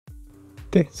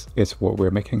This is what we're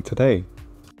making today.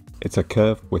 It's a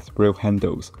curve with real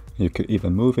handles, and you could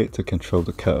even move it to control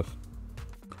the curve.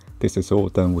 This is all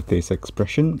done with this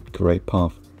expression,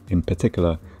 createPath, in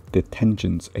particular, the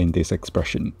tangents in this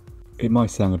expression. It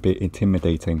might sound a bit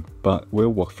intimidating, but we'll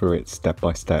walk through it step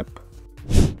by step.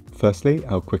 Firstly,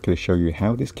 I'll quickly show you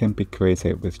how this can be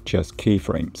created with just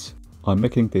keyframes. I'm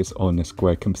making this on a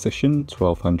square composition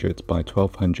 1200 by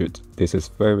 1200. This is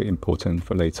very important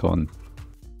for later on.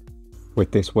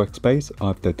 With this workspace, I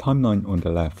have the timeline on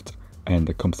the left and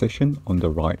the composition on the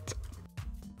right.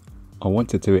 I want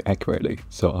to do it accurately,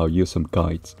 so I'll use some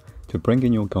guides. To bring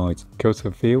in your guides, go to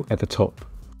View at the top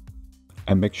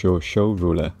and make sure Show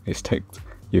Ruler is ticked.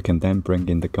 You can then bring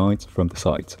in the guides from the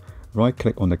side. Right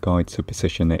click on the guide to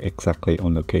position it exactly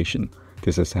on location.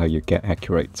 This is how you get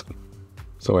accurate.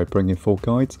 So I bring in 4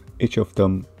 guides, each of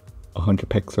them 100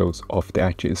 pixels off the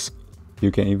edges.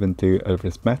 You can even do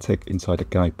arithmetic inside the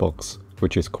guide box,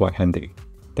 which is quite handy.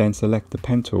 Then select the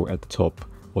pen tool at the top,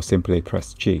 or simply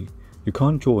press G. You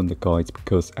can't draw on the guides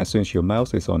because as soon as your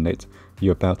mouse is on it,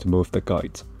 you're about to move the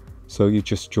guides. So you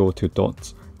just draw 2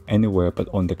 dots anywhere but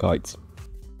on the guides.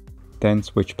 Then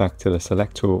switch back to the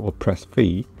select tool or press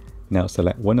V. Now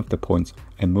select one of the points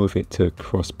and move it to the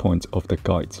cross point of the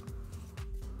guides.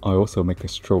 I also make the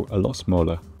stroke a lot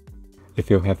smaller. If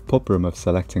you have problem of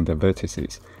selecting the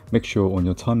vertices, make sure on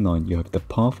your timeline you have the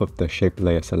path of the shape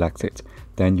layer selected,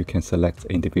 then you can select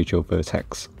individual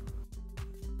vertex.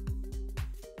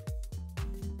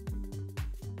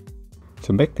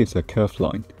 To make this a curved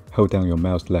line, hold down your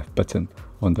mouse left button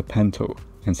on the pen tool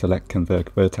and select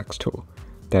Convert Vertex tool.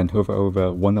 Then hover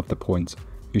over one of the points.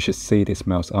 You should see this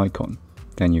mouse icon.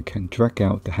 Then you can drag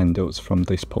out the handles from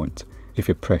this point. If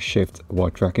you press Shift while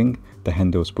dragging, the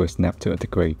handles will snap to a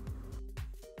degree.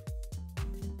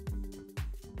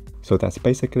 So that's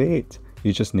basically it.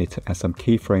 You just need to add some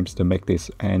keyframes to make this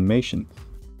animation.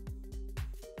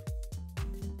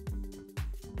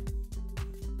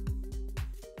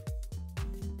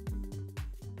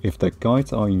 If the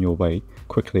guides are in your way,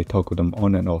 quickly toggle them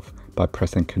on and off by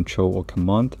pressing Ctrl or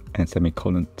Command and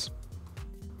semicolons.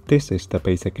 This is the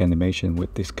basic animation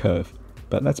with this curve,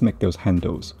 but let's make those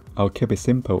handles. I'll keep it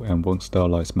simple and won't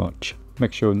stylize much.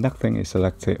 Make sure nothing is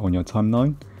selected on your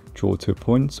timeline. Draw 2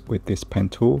 points with this pen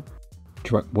tool.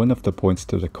 Drag one of the points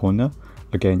to the corner.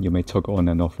 Again, you may toggle on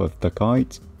and off of the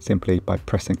guides simply by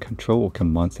pressing Ctrl or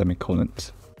Command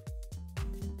semicolons.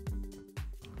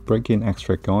 Bring in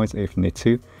extra guides if need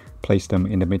to. Place them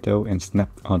in the middle and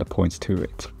snap other points to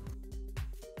it.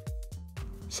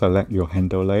 Select your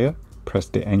handle layer. Press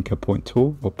the anchor point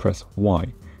tool or press Y.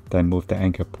 Then move the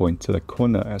anchor point to the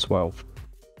corner as well.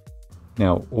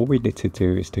 Now all we need to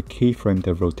do is to keyframe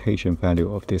the rotation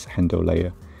value of this handle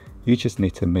layer. You just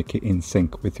need to make it in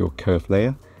sync with your curve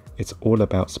layer. It's all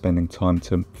about spending time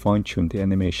to fine-tune the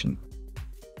animation.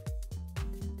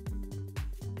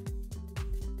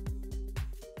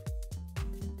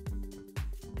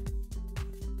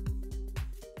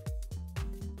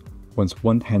 Once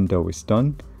one handle is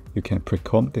done, you can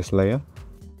pre-comp this layer.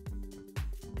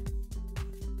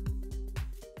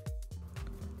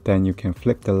 Then you can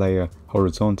flip the layer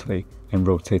horizontally and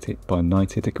rotate it by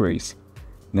 90 degrees.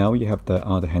 Now you have the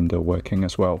other handle working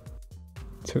as well.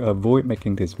 To avoid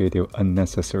making this video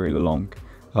unnecessarily long,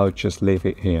 I'll just leave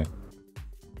it here.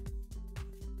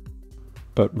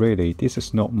 But really, this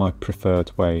is not my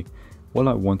preferred way. What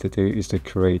I want to do is to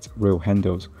create real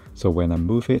handles, so when I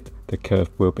move it, the curve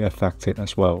will be affected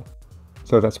as well.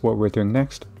 So that's what we're doing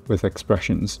next with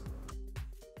expressions.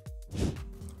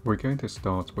 We're going to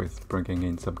start with bringing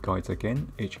in some guides again.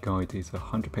 Each guide is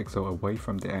 100 pixels away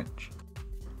from the edge.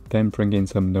 Then bring in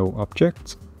some null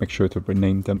objects. Make sure to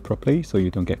rename them properly so you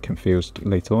don't get confused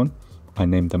later on. I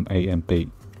named them A and B.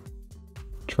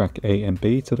 Drag A and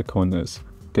B to the corners.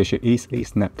 They should easily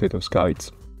snap to those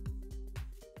guides.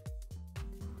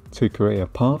 To create a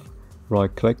path,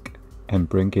 right click and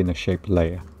bring in a shape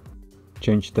layer.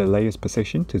 Change the layer's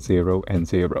position to 0 and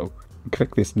 0.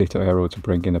 Click this little arrow to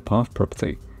bring in a path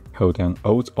property. Hold down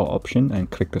Alt or Option and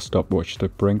click the stopwatch to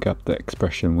bring up the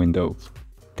expression window.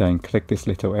 Then click this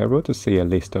little arrow to see a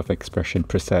list of expression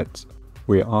presets.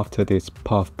 We are after this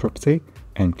path property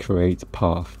and create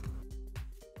path.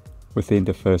 Within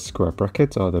the first square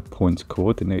bracket are the point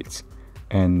coordinates,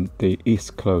 and the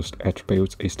isClosed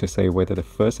attribute is to say whether the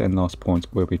first and last point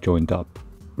will be joined up.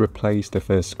 Replace the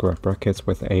first square brackets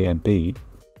with A and B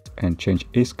and change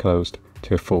isClosed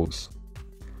to false.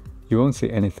 You won't see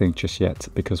anything just yet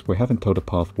because we haven't told the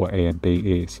path what A and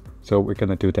B is, so we're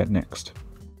gonna do that next.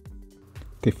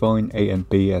 Define A and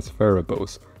B as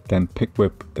variables, then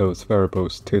pickwhip those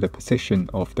variables to the position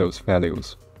of those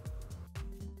values.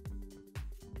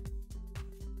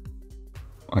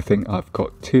 I think I've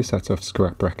got two sets of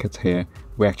square brackets here.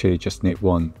 We actually just need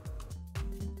one.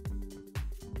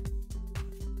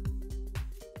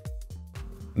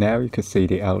 Now you can see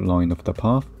the outline of the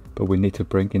path, but we need to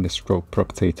bring in the stroke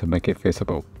property to make it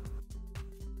visible.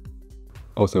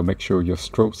 Also make sure your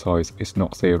stroke size is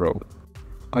not 0.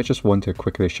 I just want to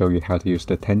quickly show you how to use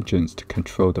the tangents to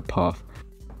control the path.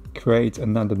 Create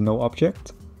another node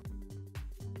object.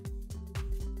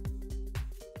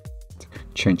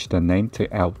 Change the name to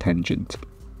outTangent.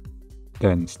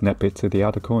 Then snap it to the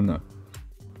other corner.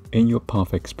 In your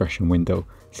path expression window,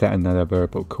 set another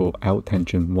variable called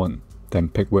outTangent1. Then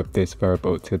pick whip this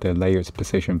variable to the layer's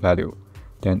position value.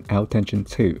 Then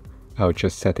outTangent2, I'll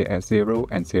just set it at 0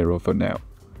 and 0 for now.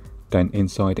 Then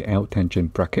inside the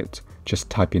outTangent bracket, just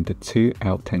type in the 2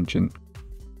 outTangent.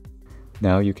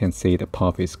 Now you can see the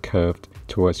path is curved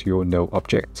towards your node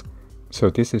object. So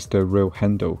this is the real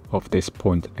handle of this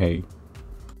point A.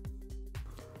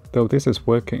 Though this is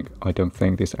working, I don't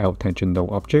think this outTangent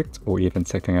node object, or even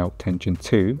setting out tangent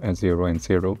 2 at 0 and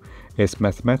 0, is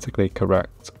mathematically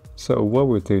correct. So what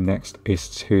we'll do next is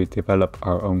to develop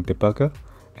our own debugger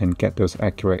and get those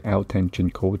accurate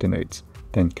outtangent coordinates,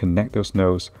 then connect those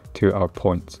nodes to our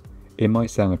points. It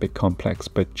might sound a bit complex,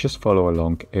 but just follow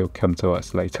along, it'll come to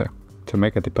us later. To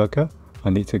make a debugger, I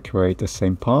need to create the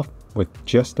same path with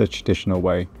just the traditional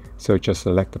way, so just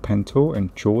select the pen tool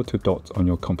and draw two dots on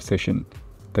your composition.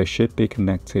 They should be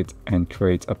connected and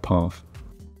create a path.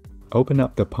 Open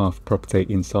up the path property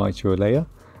inside your layer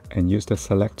and use the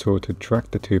select tool to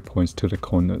drag the 2 points to the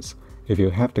corners. If you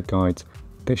have the guide,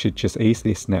 they should just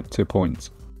easily snap 2 points.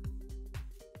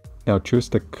 Now choose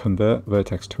the convert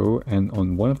vertex tool and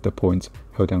on one of the points,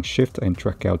 hold down shift and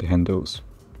drag out the handles.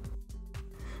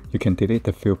 You can delete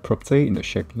the fill property in the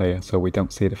shape layer so we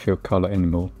don't see the fill color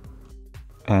anymore.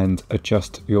 And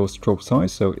adjust your stroke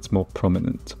size so it's more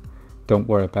prominent. Don't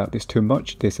worry about this too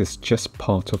much, this is just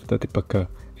part of the debugger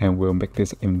and we'll make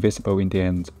this invisible in the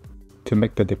end. To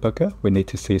make the debugger, we need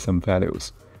to see some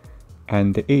values.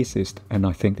 And the easiest, and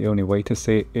I think the only way to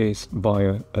see it, is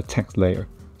via a text layer.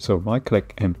 So right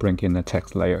click and bring in a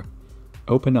text layer.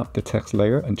 Open up the text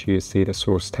layer until you see the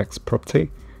source text property.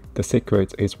 The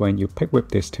secret is when you pick whip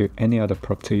this to any other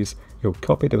properties, you'll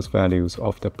copy those values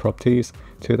of the properties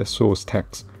to the source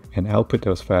text and output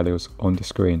those values on the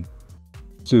screen.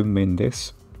 Zoom in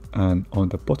this, and on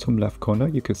the bottom left corner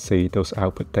you can see those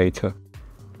output data.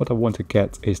 What I want to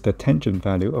get is the tangent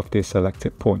value of this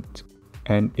selected point.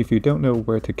 And if you don't know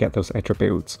where to get those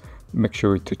attributes, make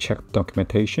sure to check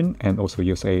documentation and also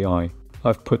use AI.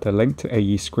 I've put a link to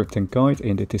AE scripting guide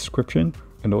in the description,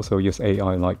 and also use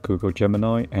AI like Google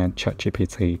Gemini and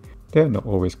ChatGPT. They're not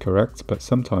always correct, but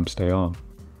sometimes they are.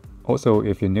 Also,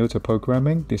 if you're new to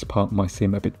programming, this part might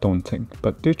seem a bit daunting,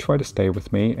 but do try to stay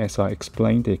with me as I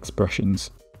explain the expressions.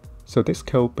 So this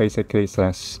code basically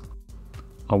says,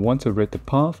 I want to read the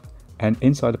path, and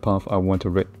inside the path I want to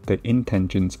read the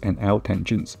intangents and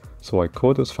outtangents, so I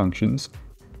call those functions.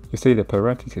 You see the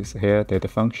parentheses here, they're the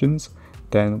functions.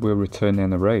 Then we'll return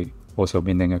an array, also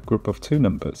meaning a group of 2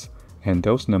 numbers, and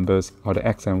those numbers are the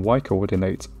x and y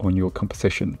coordinates on your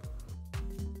composition.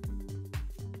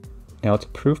 Now to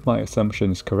prove my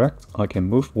assumption is correct, I can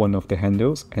move one of the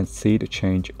handles and see the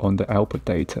change on the output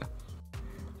data.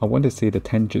 I want to see the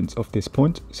tangents of this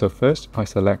point, so first I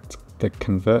select the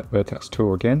convert vertex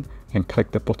tool again and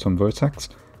click the bottom vertex.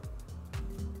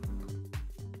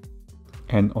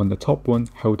 And on the top one,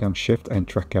 hold down shift and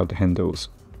drag out the handles.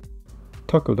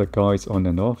 Toggle the guides on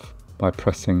and off by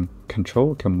pressing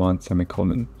Ctrl Command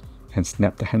semicolon and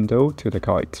snap the handle to the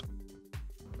guide.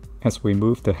 As we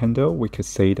move the handle, we can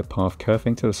see the path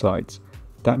curving to the sides.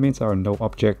 That means our node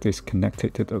object is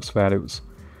connected to those values.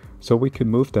 So we can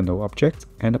move the node object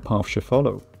and the path should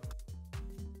follow.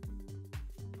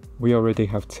 We already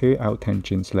have 2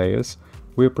 outtangents layers.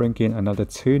 We'll bring in another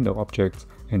 2 node objects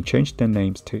and change their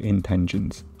names to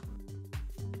intangents.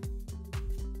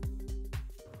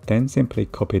 Then simply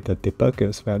copy the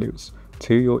debugger's values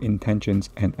to your intangents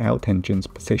and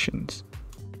outtangents positions.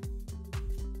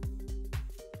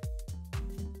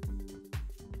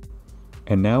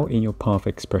 And now in your path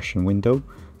expression window,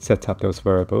 set up those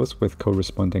variables with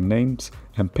corresponding names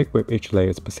and pick whip each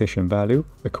layer's position value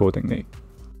accordingly.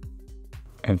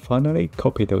 And finally,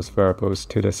 copy those variables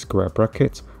to the square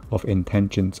bracket of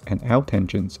intangents and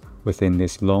outtangents within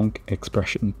this long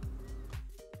expression.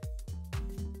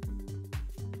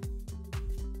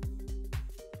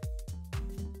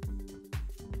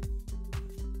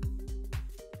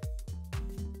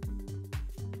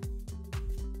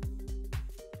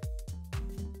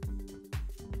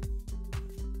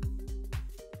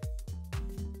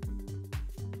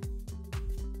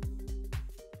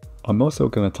 I'm also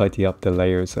going to tidy up the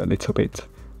layers a little bit.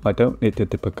 I don't need the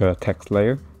debugger text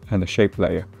layer and the shape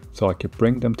layer, so I could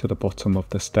bring them to the bottom of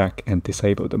the stack and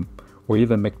disable them, or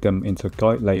even make them into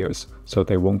guide layers so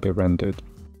they won't be rendered.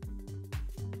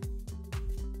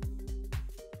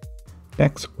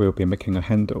 Next, we'll be making a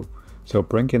handle, so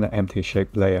bring in an empty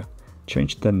shape layer,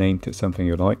 change the name to something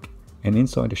you like, and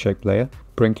inside the shape layer,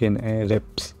 bring in an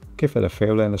ellipse, give it a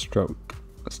fill and a stroke,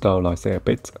 stylize it a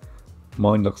bit.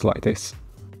 Mine looks like this.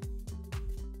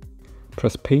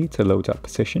 Press P to load up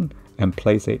position and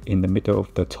place it in the middle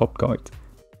of the top guide.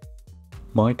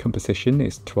 My composition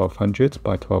is 1200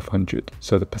 by 1200,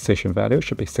 so the position value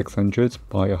should be 600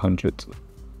 by 100.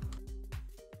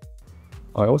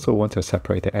 I also want to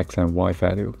separate the X and Y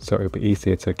value, so it will be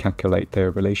easier to calculate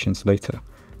their relations later.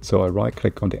 So I right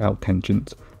click on the out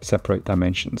tangent, separate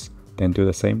dimensions, then do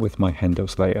the same with my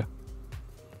handles layer.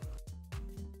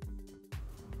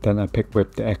 Then I pick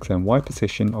whip the X and Y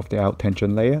position of the out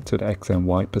tangent layer to the X and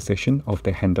Y position of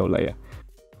the handle layer.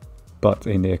 But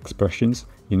in the expressions,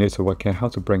 you need to work out how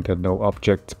to bring the null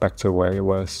object back to where it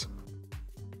was.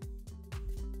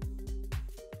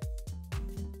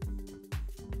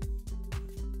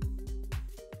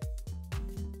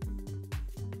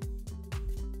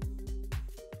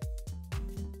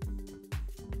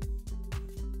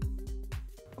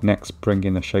 Next, bring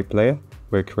in a shape layer.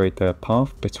 We'll create a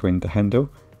path between the handle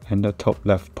and the top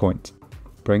left point.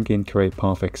 Bring in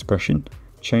createPath expression,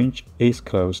 change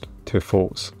isClosed to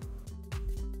false.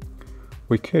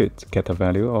 We could get a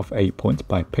value of 8 points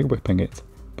by pick whipping it,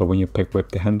 but when you pick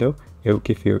whip the handle, it will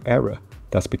give you error.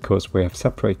 That's because we have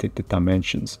separated the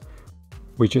dimensions.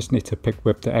 We just need to pick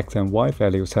whip the X and Y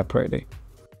value separately.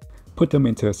 Put them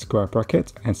into a square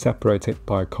bracket and separate it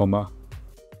by a comma.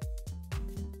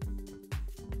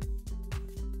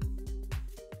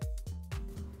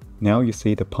 Now you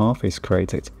see the path is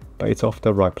created, but it's off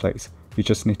the right place. You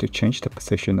just need to change the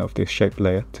position of the shape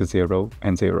layer to 0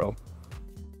 and 0.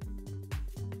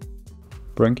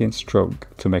 Bring in stroke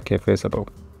to make it visible.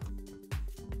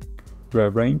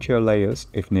 Rearrange your layers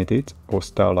if needed, or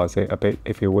stylize it a bit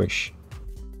if you wish.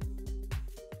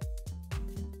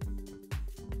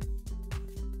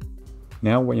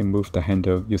 Now when you move the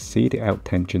handle, you see the out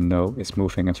tangent node is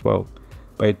moving as well,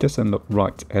 but it doesn't look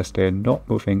right as they're not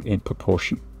moving in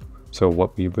proportion. So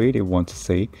what we really want to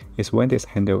see is when this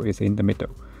handle is in the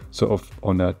middle, sort of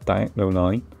on a diagonal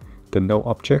line, the null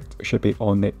object should be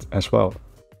on it as well.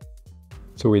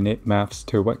 So we need maths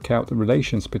to work out the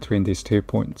relations between these 2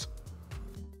 points.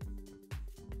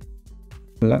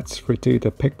 Let's redo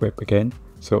the pick whip again.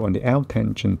 So on the out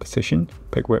tangent position,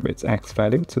 pick whip its X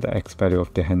value to the X value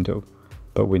of the handle.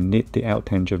 But we need the out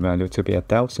tangent value to be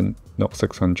 1000, not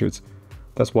 600.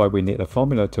 That's why we need a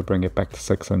formula to bring it back to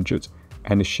 600.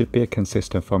 And it should be a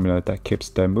consistent formula that keeps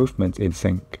their movement in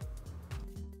sync.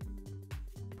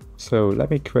 So let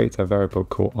me create a variable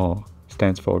called R,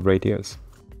 stands for radius.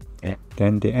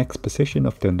 Then the X position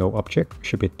of the null object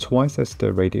should be twice as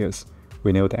the radius.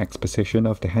 We know the X position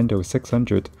of the handle is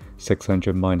 600,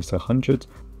 600 minus 100,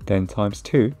 then times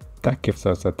 2, that gives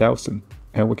us 1000,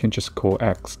 and we can just call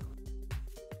X.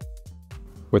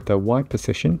 With the Y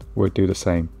position, we'll do the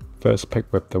same. First pick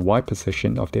whip the Y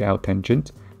position of the out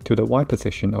tangent to the Y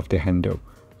position of the handle,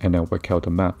 and then work out the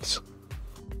maths.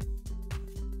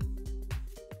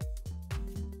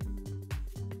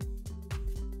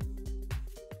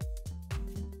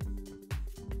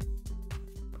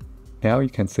 Now you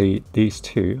can see these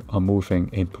two are moving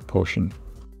in proportion.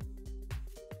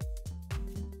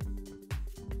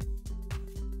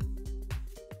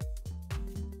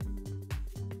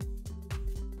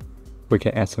 We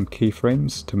can add some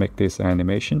keyframes to make this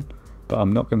animation, but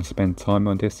I'm not going to spend time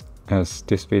on this as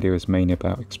this video is mainly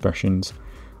about expressions.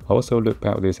 I also loop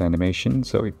out this animation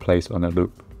so it plays on a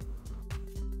loop.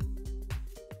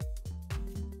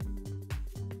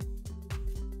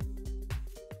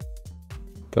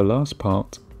 The last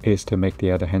part is to make the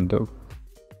other handle.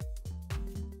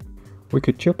 We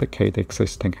could duplicate the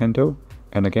existing handle,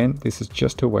 and again this is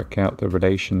just to work out the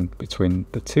relation between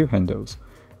the two handles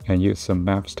and use some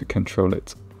maths to control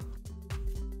it.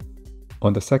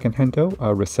 On the second handle,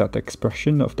 I'll reset the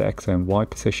expression of the X and Y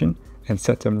position and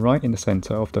set them right in the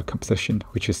center of the composition,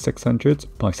 which is 600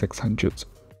 by 600.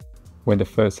 When the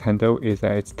first handle is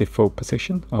at its default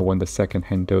position, I want the second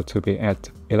handle to be at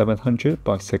 1100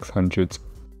 by 600.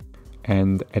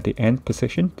 And at the end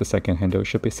position, the second handle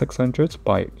should be 600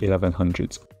 by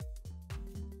 1100.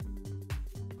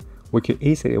 We could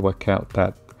easily work out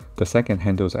that the second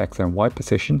handle's X and Y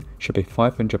position should be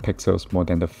 500 pixels more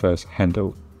than the first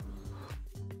handle.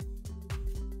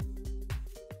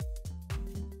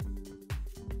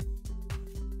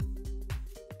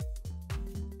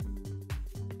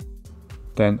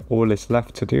 Then all is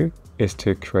left to do is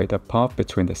to create a path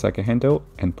between the second handle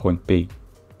and point B.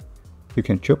 You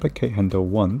can duplicate handle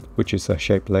 1, which is a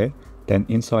shape layer, then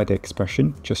inside the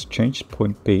expression just change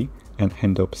point B and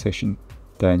handle position.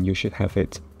 Then you should have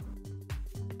it.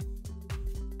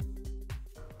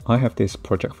 I have this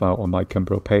project file on my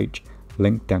Control page,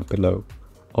 linked down below.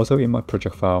 Also in my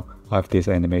project file, I have this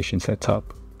animation set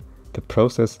up. The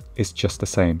process is just the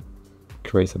same.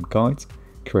 Create some guides,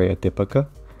 create a debugger,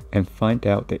 and find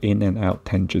out the in and out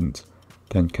tangents,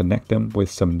 then connect them with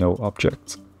some node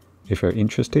objects. If you're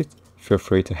interested, feel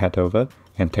free to head over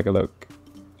and take a look.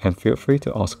 And feel free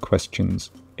to ask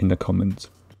questions in the comments.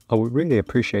 I would really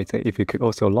appreciate it if you could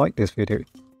also like this video.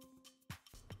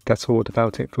 That's all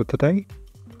about it for today.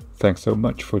 Thanks so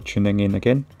much for tuning in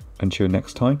again. Until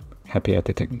next time, happy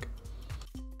editing.